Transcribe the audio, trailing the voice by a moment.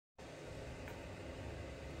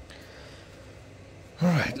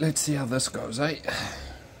Alright, let's see how this goes, eh?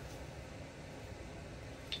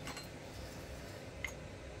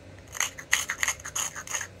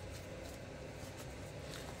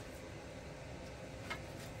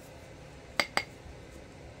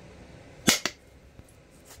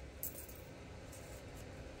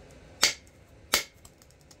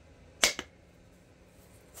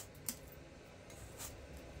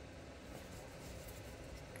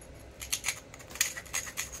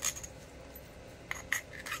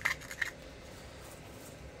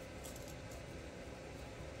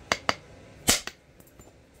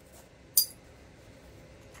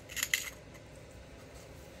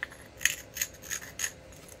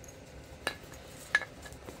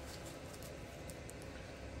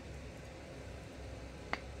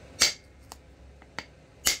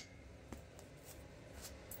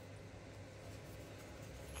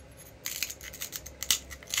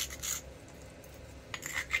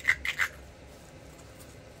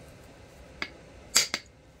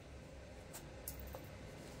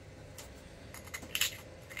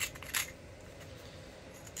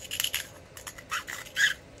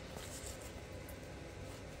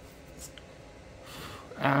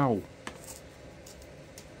 Ow.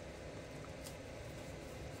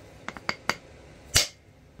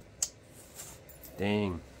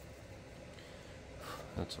 Dang.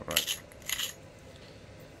 That's alright.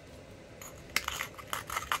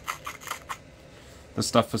 The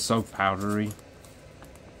stuff is so powdery.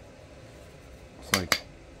 It's like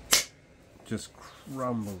just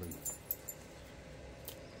crumbly.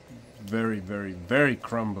 Very, very, very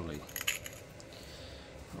crumbly.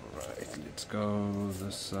 Alright, let's go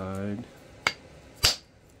this side.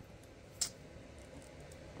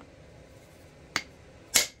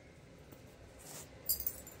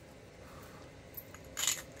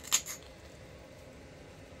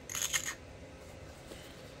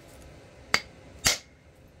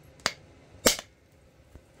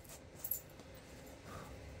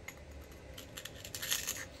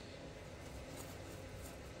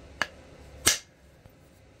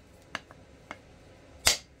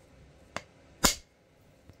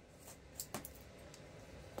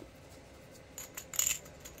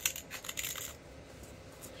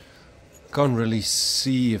 Can't really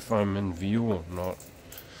see if I'm in view or not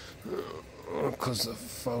because the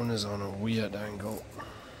phone is on a weird angle.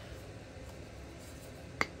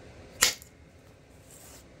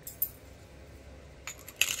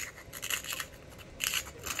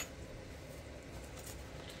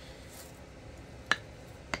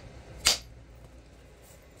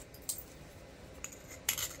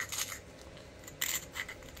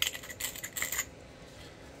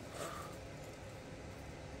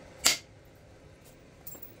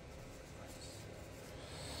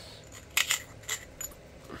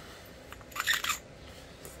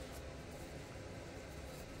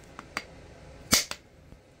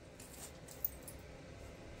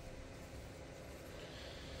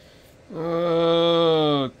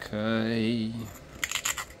 Okay.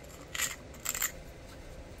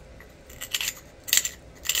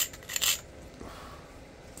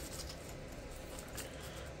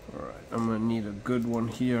 Alright, I'm gonna need a good one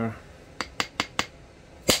here.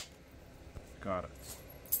 Got it.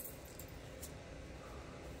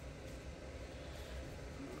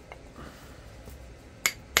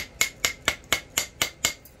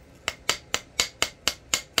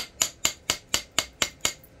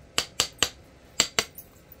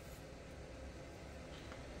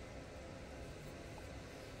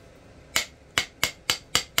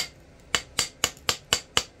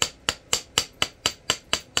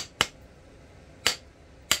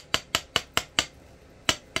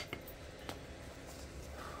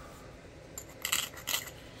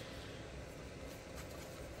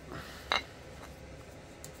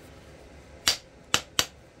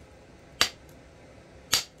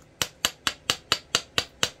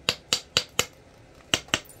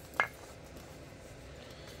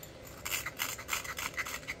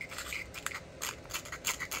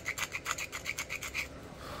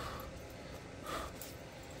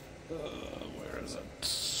 Where is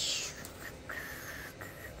it?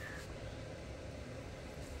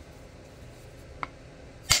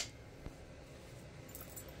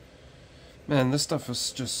 Man, this stuff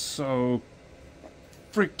is just so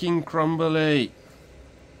freaking crumbly.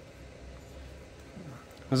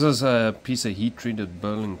 This is a piece of heat-treated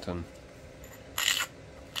Burlington.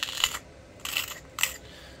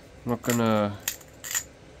 I'm not gonna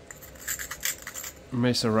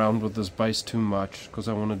mess around with this base too much because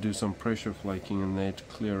I want to do some pressure flaking in there to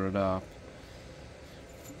clear it up.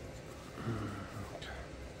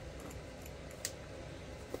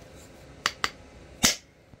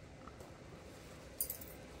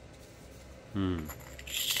 Got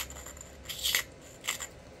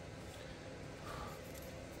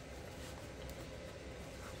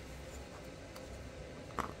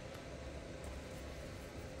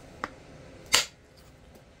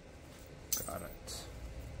it.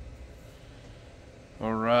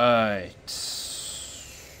 All right.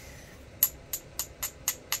 So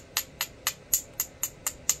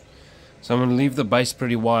I'm going to leave the base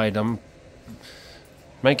pretty wide. I'm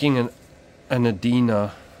making an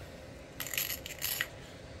Adena.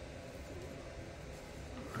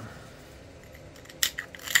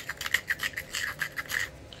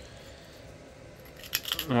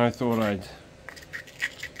 I thought I'd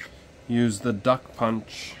use the duck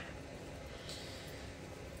punch.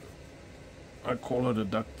 I call it a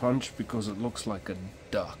duck punch because it looks like a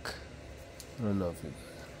duck. I don't know if it...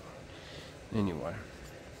 Anyway.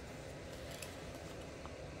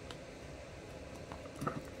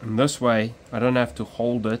 And this way, I don't have to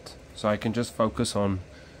hold it, so I can just focus on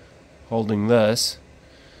holding this.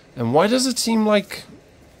 And why does it seem like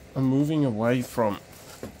I'm moving away from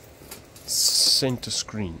center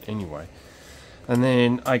screen? Anyway. And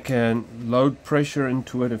then I can load pressure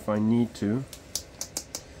into it if I need to.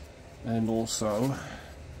 And also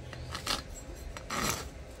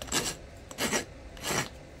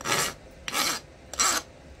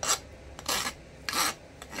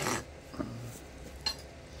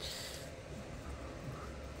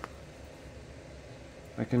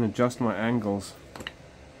I can adjust my angles.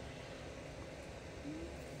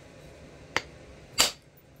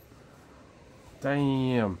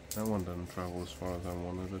 Damn, that one didn't travel as far as I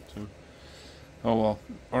wanted it to. Oh well.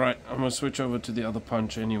 Alright, I'm going to switch over to the other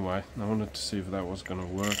punch anyway. I wanted to see if that was going to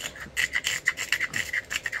work.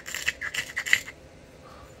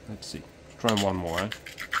 Let's see. Try one more, eh?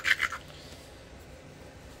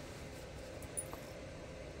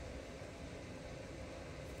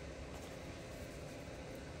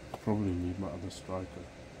 Probably need my other striker.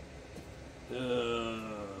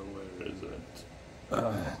 Where is it?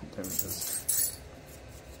 There it is.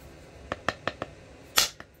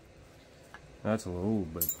 That's a little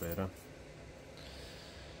bit better.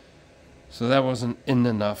 So that wasn't in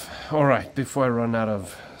enough. Alright, before I run out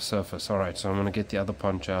of surface. Alright, so I'm going to get the other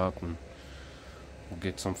punch out and we'll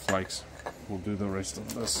get some flakes. We'll do the rest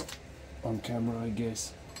of this on camera, I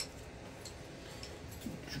guess.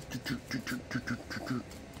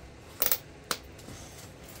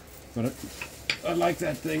 But I like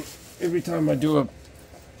that thing. Every time I do a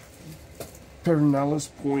perinalis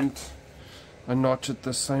point, I notch it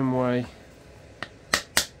the same way.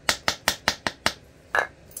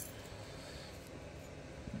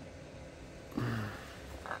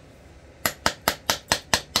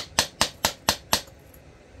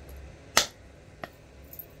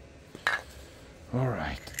 All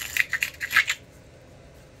right.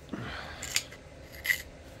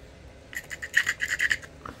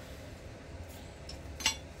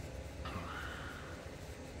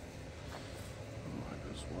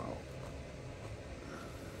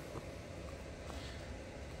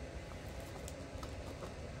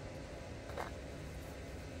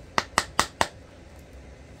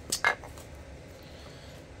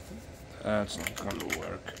 That's not gonna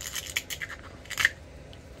work.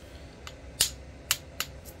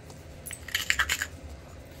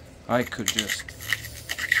 I could just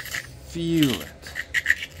feel it.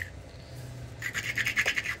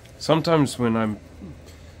 Sometimes when I'm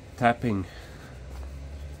tapping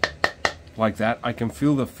like that, I can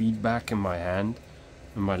feel the feedback in my hand,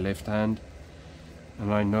 in my left hand,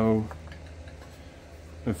 and I know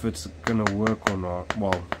if it's gonna work or not.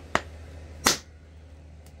 Well,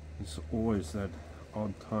 it's always that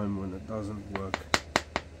odd time when it doesn't work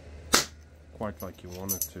quite like you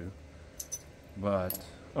want it to. But,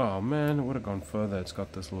 oh man, it would have gone further. It's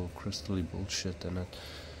got this little crystally bullshit in it.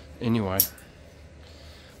 Anyway.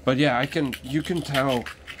 But yeah, you can tell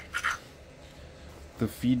the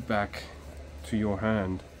feedback to your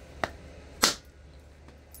hand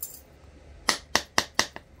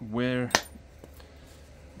where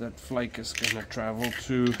that flake is gonna travel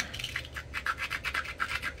to.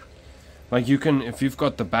 Like you can, if you've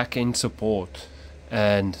got the back end support,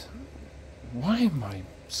 and why am I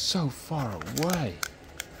so far away?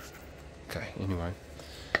 Okay, anyway.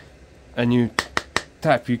 And you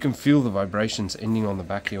tap, you can feel the vibrations ending on the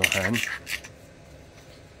back of your hand.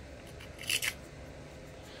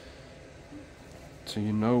 So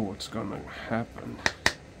you know what's gonna happen.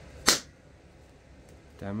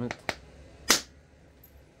 Damn it. That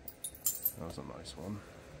was a nice one.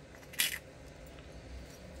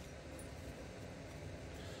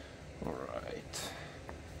 Alright.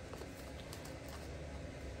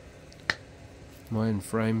 Mine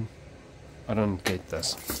frame. I don't get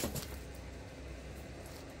this.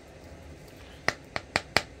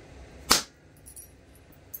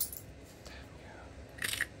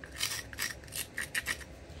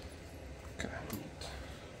 Okay, I need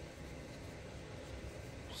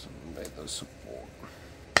some leather support.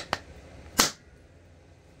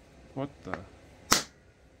 What the?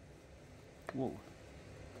 Whoa.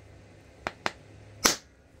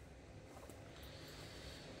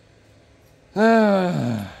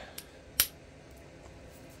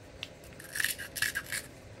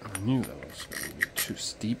 I knew that was going to be too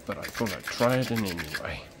steep, but I thought I'd try it in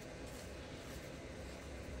anyway.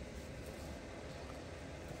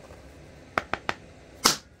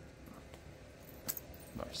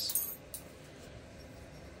 Nice.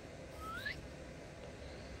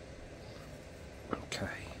 Okay.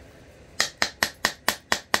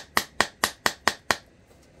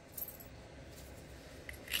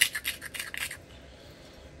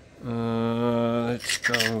 Let's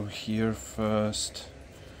go here first.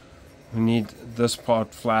 We need this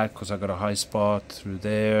part flat because I got a high spot through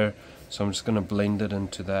there, so I'm just going to blend it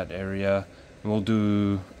into that area. And we'll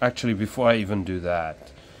do, actually before I even do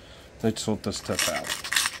that, let's sort this tip out.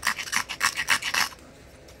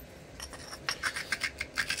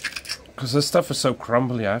 Because this stuff is so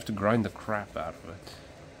crumbly, I have to grind the crap out of it.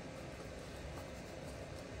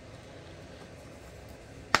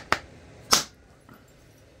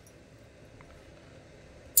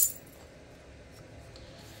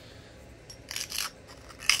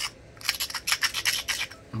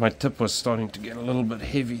 My tip was starting to get a little bit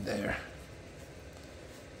heavy there.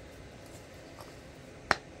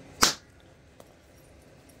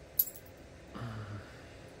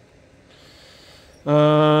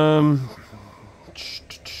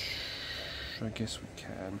 I guess we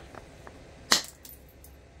can.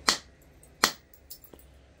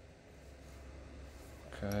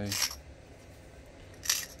 Okay.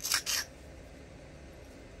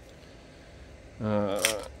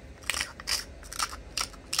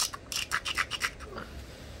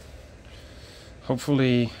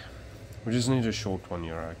 Hopefully, we just need a short one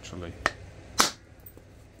here actually.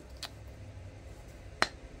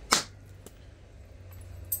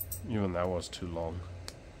 Even that was too long.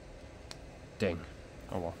 Dang.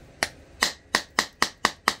 Oh well.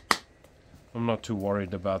 I'm not too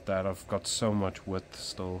worried about that. I've got so much width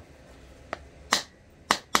still.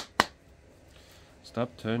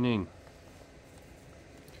 Stop turning.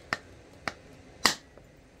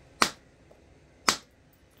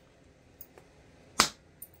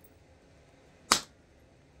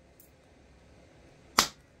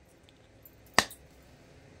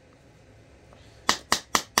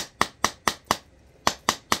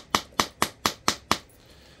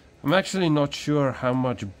 I'm actually not sure how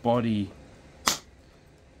much body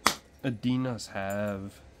Adenas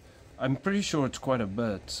have. I'm pretty sure it's quite a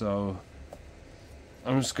bit, so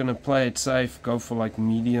I'm just gonna play it safe, go for like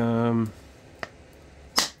medium,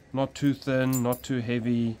 not too thin, not too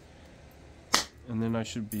heavy, and then I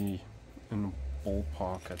should be in the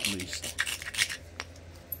ballpark at least.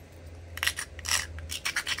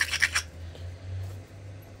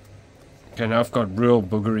 Okay, now I've got real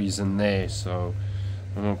boogeries in there, so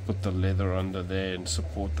I'm going to put the leather under there and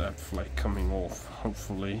support that flake coming off.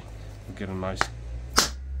 Hopefully we'll get a nice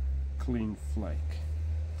clean flake.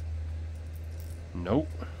 Nope.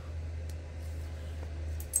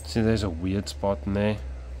 See, there's a weird spot in there.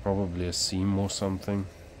 Probably a seam or something.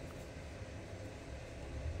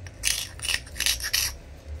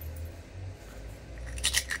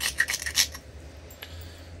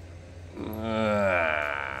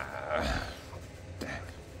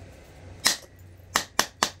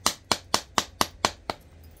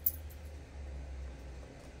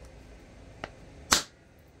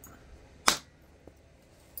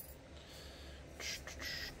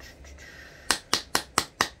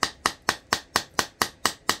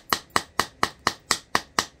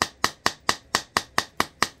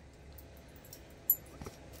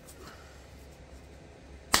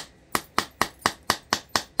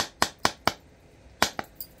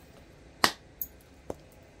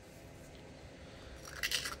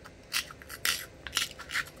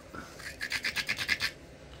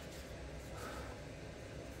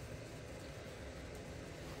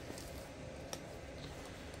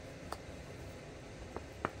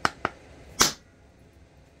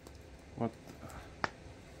 What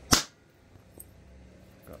the?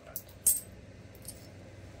 Got it.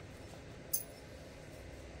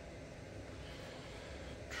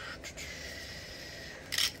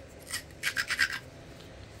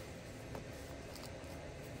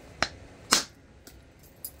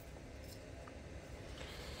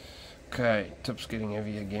 Okay, tip's getting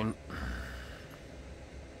heavy again.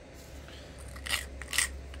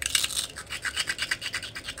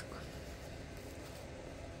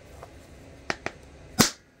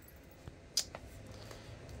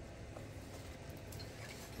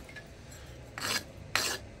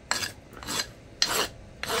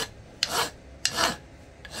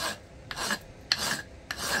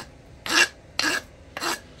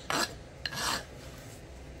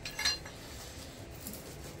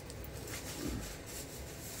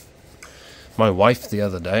 My wife the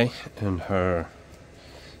other day, in her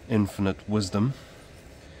infinite wisdom,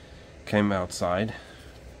 came outside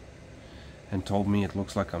and told me it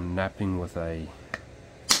looks like I'm napping with a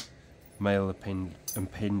male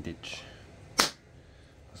appendage. I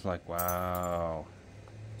was like, wow.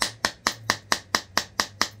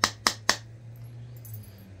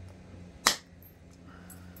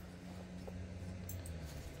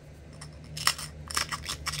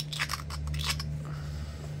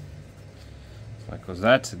 Because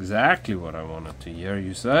that's exactly what I wanted to hear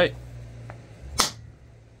you say.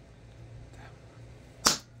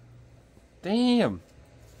 Damn.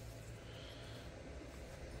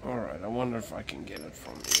 Alright, I wonder if I can get it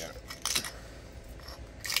from here.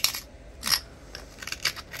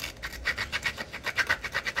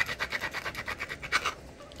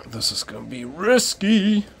 This is going to be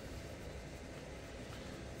risky.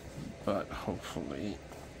 But hopefully...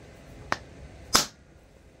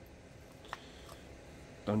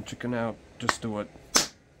 Don't chicken out, just do it.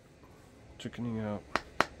 Chickening out.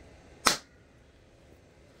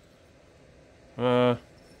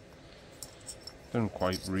 Didn't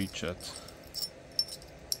quite reach it.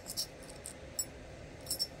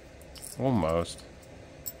 Almost.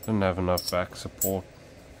 Didn't have enough back support.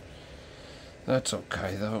 That's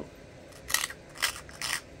okay though.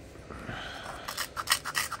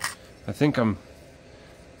 I think I'm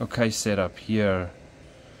okay set up here.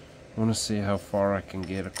 I want to see how far I can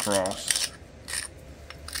get across.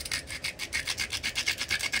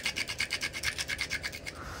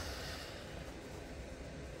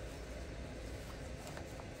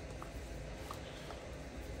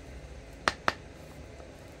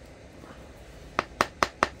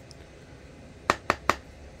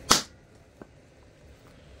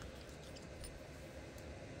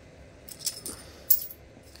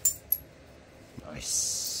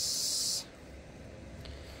 Nice.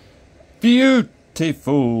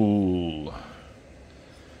 Beautiful.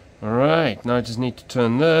 Alright, now I just need to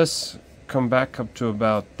turn this, come back up to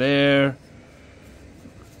about there.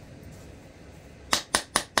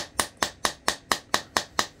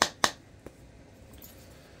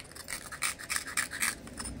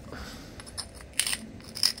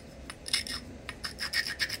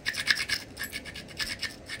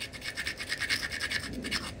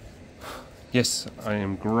 Yes, I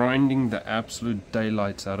am grinding the absolute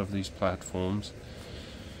daylights out of these platforms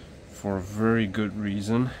for a very good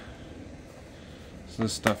reason. So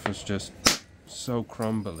this stuff is just so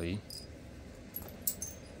crumbly.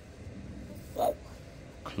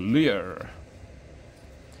 Clear.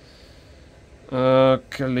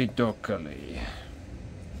 Okey-dokey.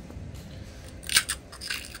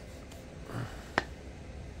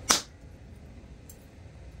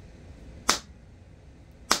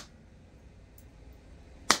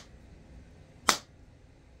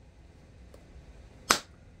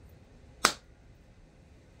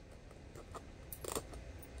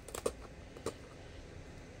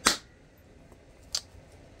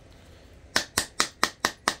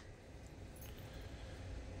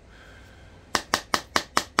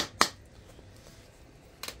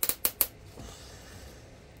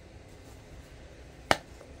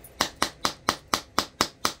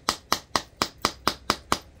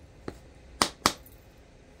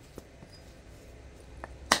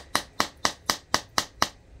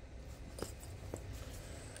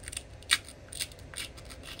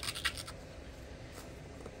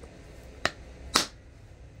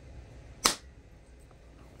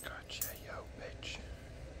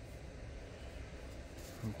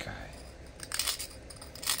 Okay.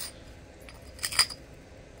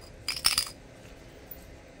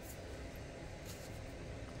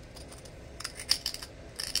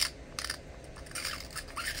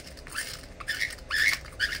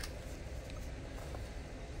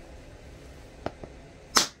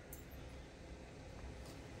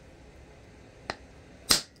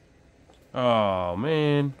 Oh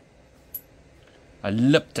man, I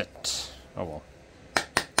lipped it. Oh well.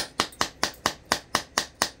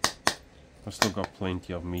 I've still got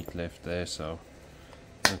plenty of meat left there, so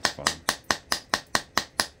that's fine.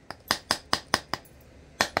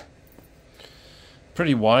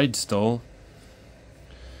 Pretty wide still,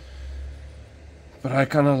 but I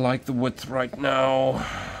kind of like the width right now.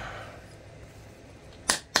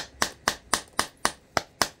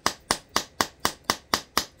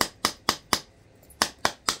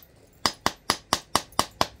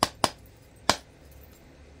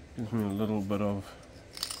 Gives me a little bit of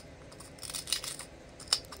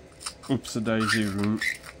oops-a-daisy room.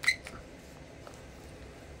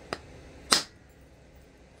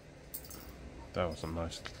 That was a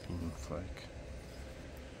nice clean flake.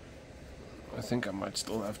 I think I might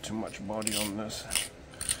still have too much body on this.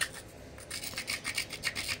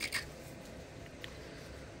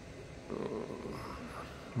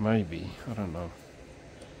 Maybe, I don't know.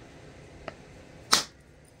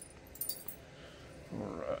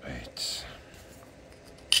 Alright.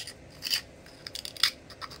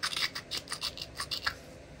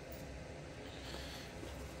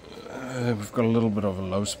 We've got a little bit of a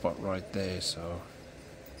low spot right there, so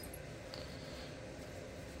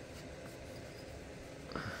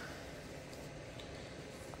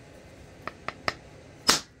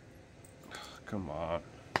come on.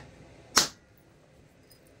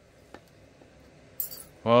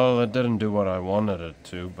 Well, it didn't do what I wanted it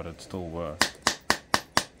to, but it still worked.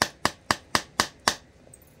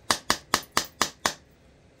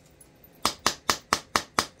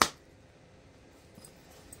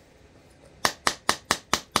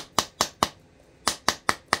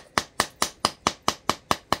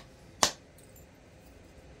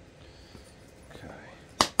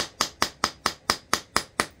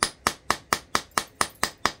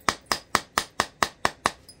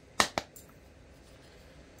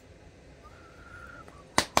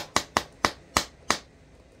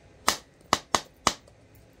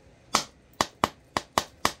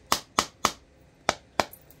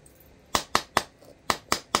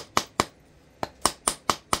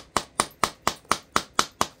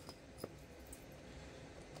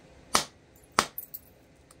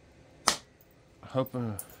 I hope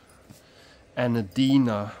an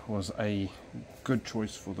Adena was a good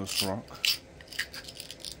choice for this rock.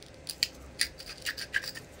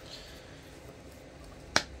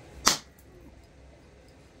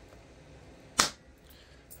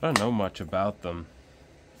 I don't know much about them.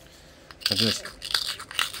 I just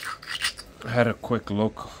had a quick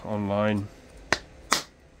look online.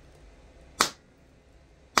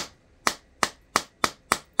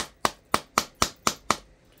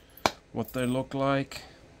 What they look like.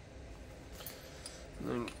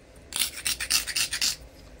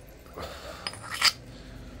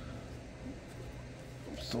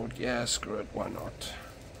 Thought, yeah, screw it, why not?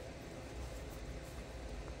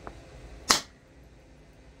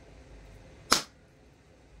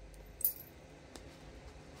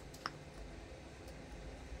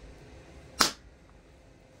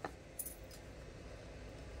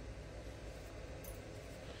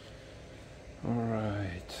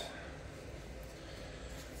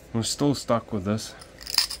 I'm still stuck with this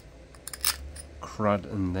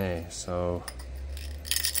crud in there, so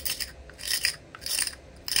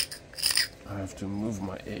I have to move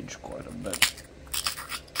my edge quite a bit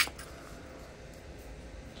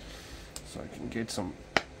so I can get some.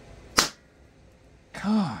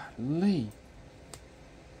 Golly.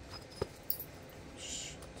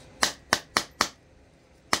 Shit.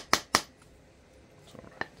 It's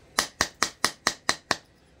alright.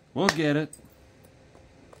 We'll get it.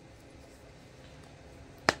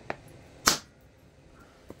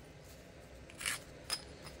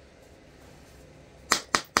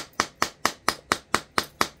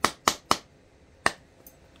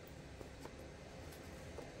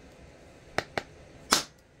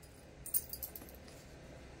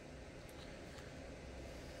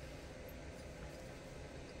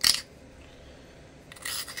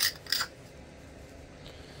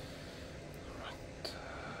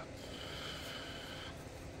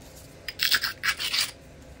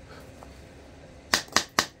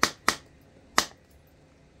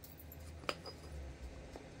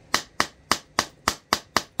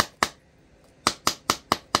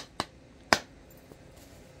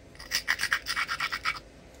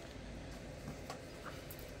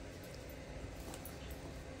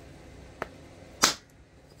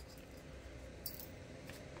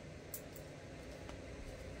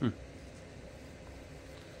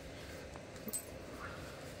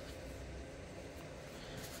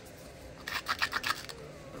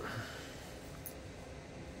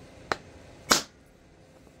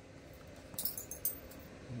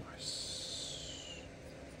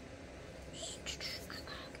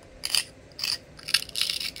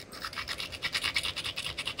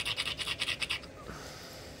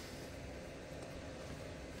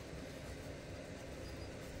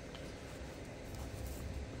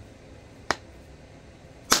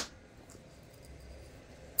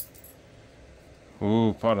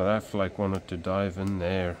 Ooh, part of that flake wanted to dive in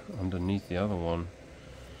there underneath the other one.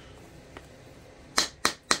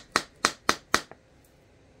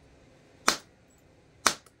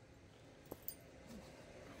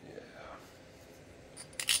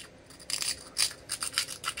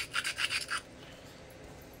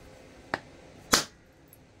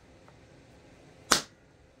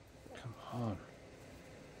 Come on.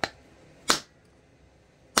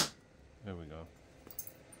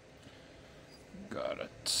 Got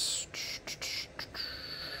it.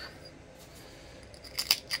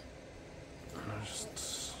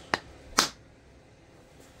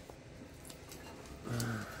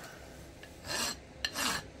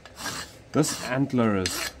 This antler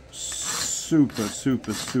is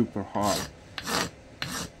super hard.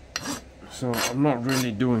 So I'm not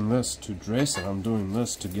really doing this to dress it, I'm doing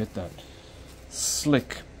this to get that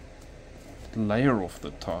slick layer off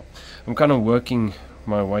the top. I'm kind of working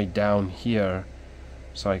my way down here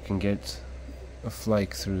so I can get a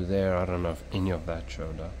flake through there. I don't know if any of that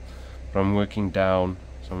showed up, but I'm working down,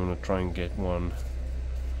 so I'm going to try and get one.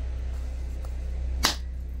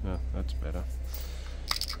 Yeah, that's better.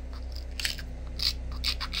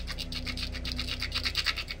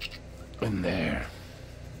 In there.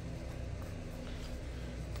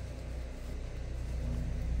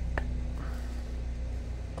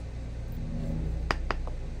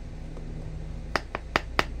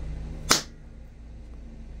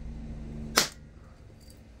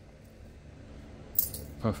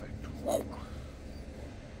 Perfect.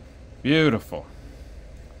 Beautiful.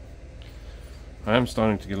 I am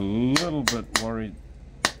starting to get a little bit worried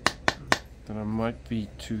that I might be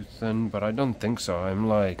too thin, but I don't think so. I'm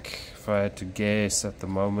like, if I had to guess at the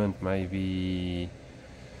moment, maybe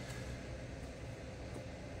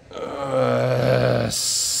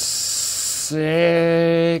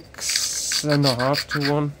 6.5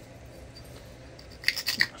 to 1.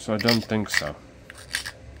 So I don't think so.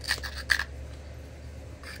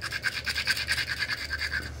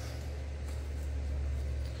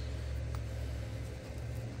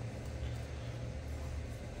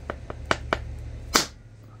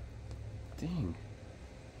 Dang.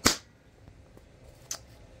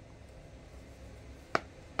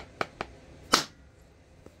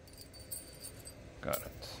 Got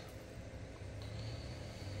it.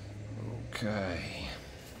 Okay.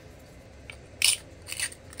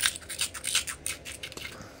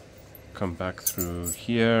 Come back through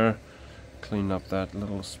here, clean up that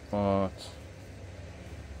little spot.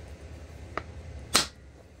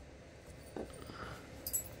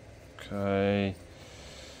 Okay.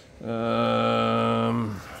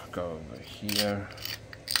 Go over here.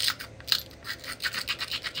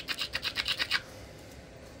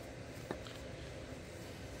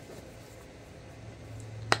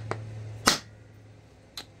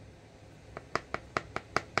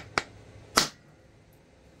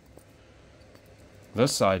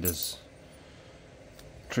 This side is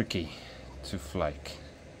tricky to flake.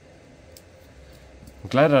 I'm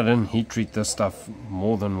glad I didn't heat treat this stuff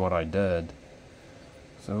more than what I did.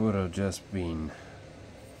 So it would have just been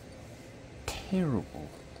terrible.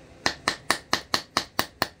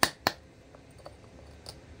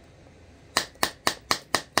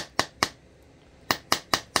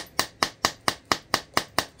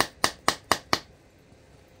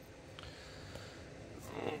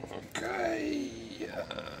 Okay.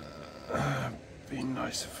 Be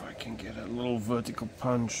nice if I can get a little vertical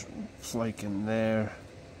punch flake in there.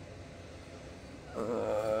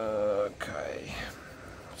 Okay.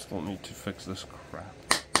 Still need to fix this crap.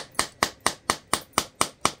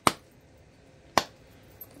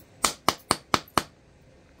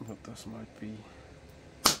 But this might be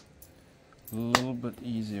a little bit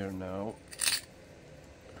easier now.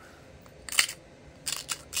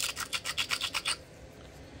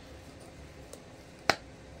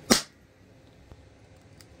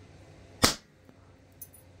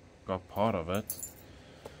 Got part of it.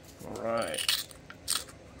 Alright.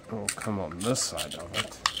 We'll come on this side of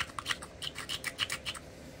it.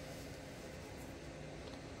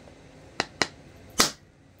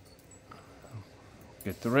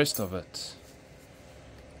 Get the rest of it.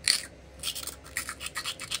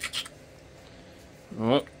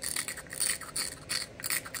 Oh.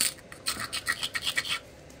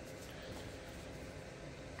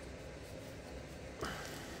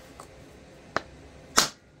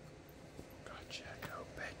 Gotcha, go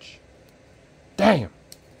bitch. Damn!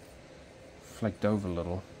 Flaked over a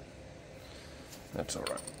little. That's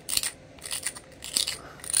alright.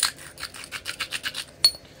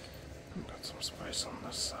 Got some space on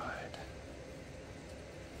this side.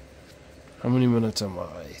 How many minutes am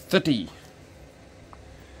I? 30!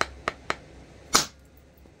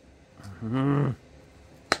 Got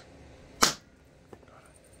it.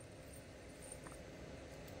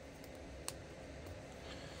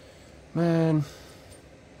 Man.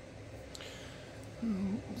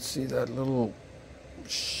 See that little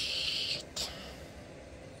shit.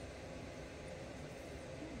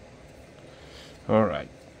 All right.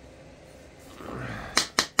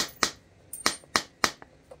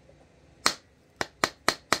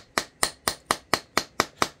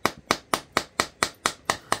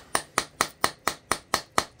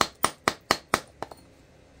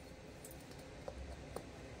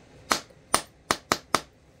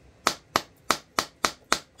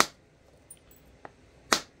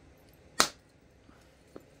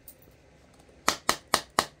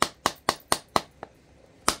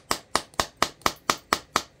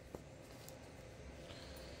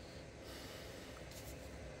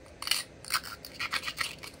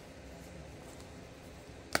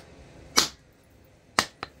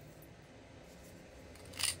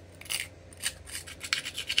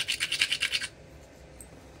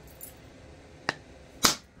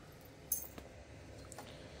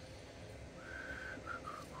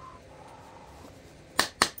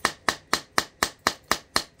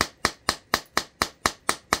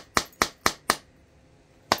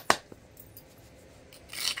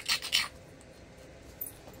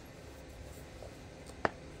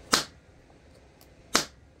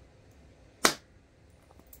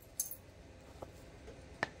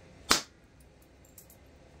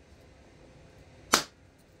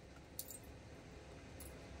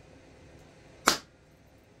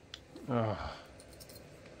 Ah,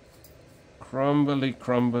 crumbly,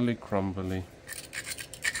 crumbly, crumbly.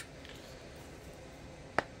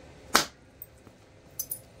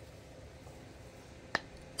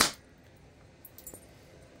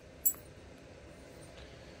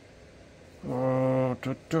 Oh,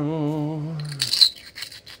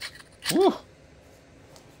 woo!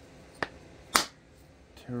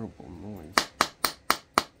 Terrible noise.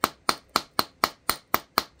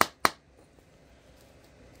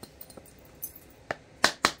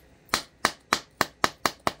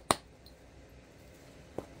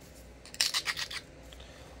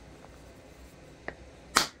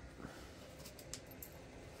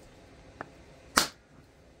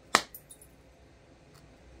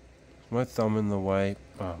 My thumb in the way.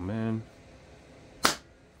 Oh man.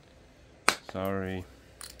 Sorry.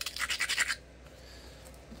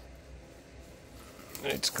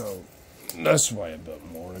 Let's go this way a bit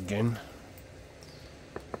more again.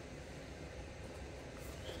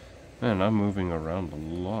 Man, I'm moving around a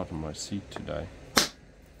lot on my seat today.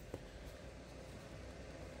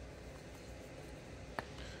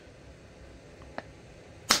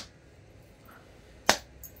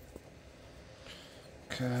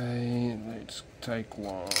 Okay, let's take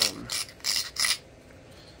one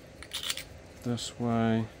this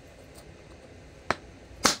way.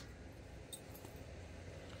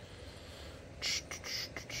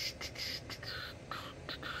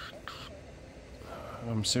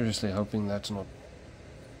 I'm seriously hoping that's not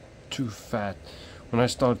too fat. When I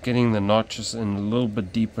start getting the notches in a little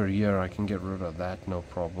bit deeper here, I can get rid of that, no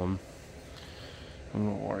problem. I'm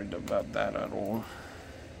not worried about that at all.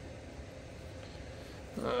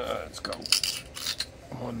 Let's go.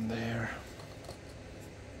 One there.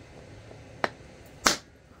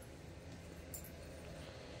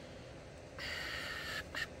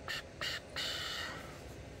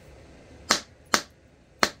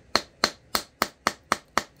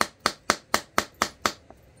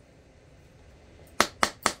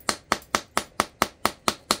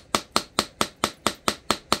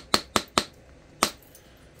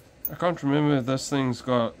 I can't remember if this thing's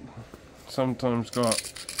got, sometimes got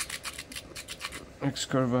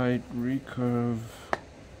excurvate, recurve,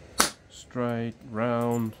 straight,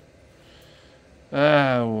 round.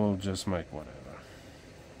 We'll just make whatever.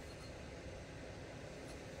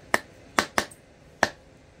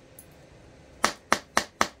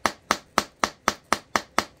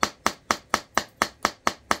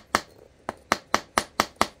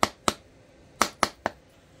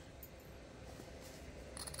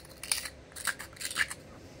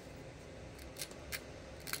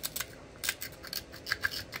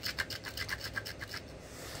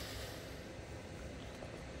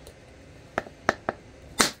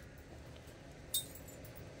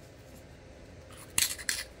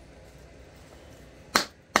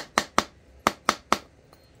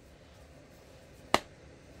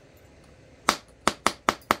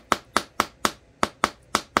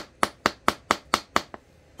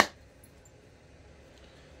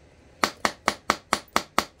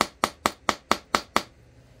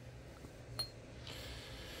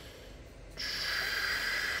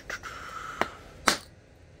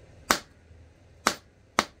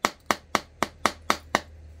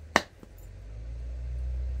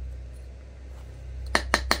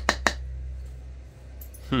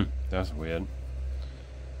 That's weird.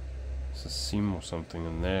 There's a seam or something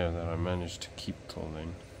in there that I managed to keep till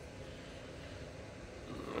then.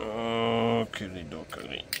 Oh, kitty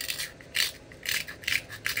dokkity.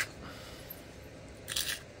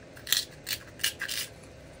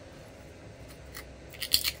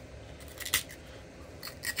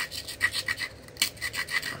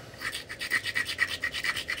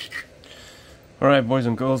 Alright, boys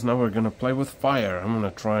and girls, now we're gonna play with fire. I'm gonna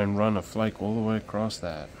try and run a flake all the way across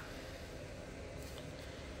that.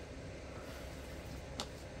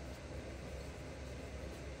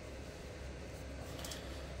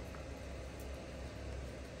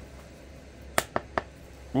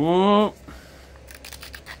 Whoa!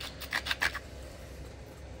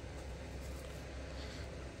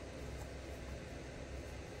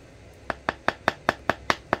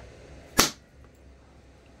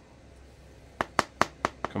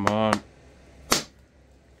 Come on.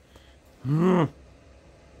 Whew!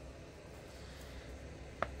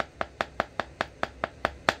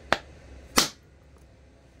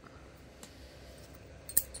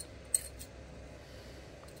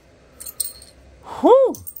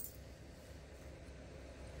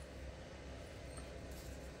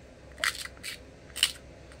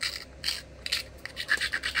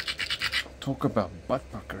 Talk about butt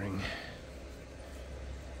puckering.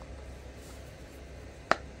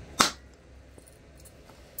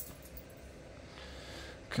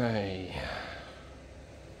 Okay.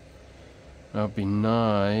 That would be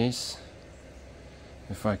nice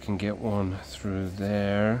if I can get one through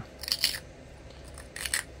there.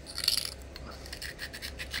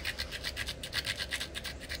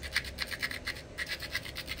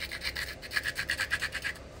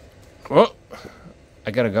 Oh, I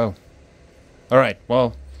gotta go. Alright,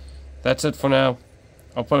 well, that's it for now.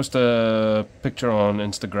 I'll post a picture on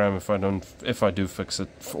Instagram if I do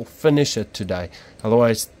finish it today.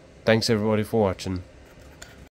 Otherwise, thanks everybody for watching.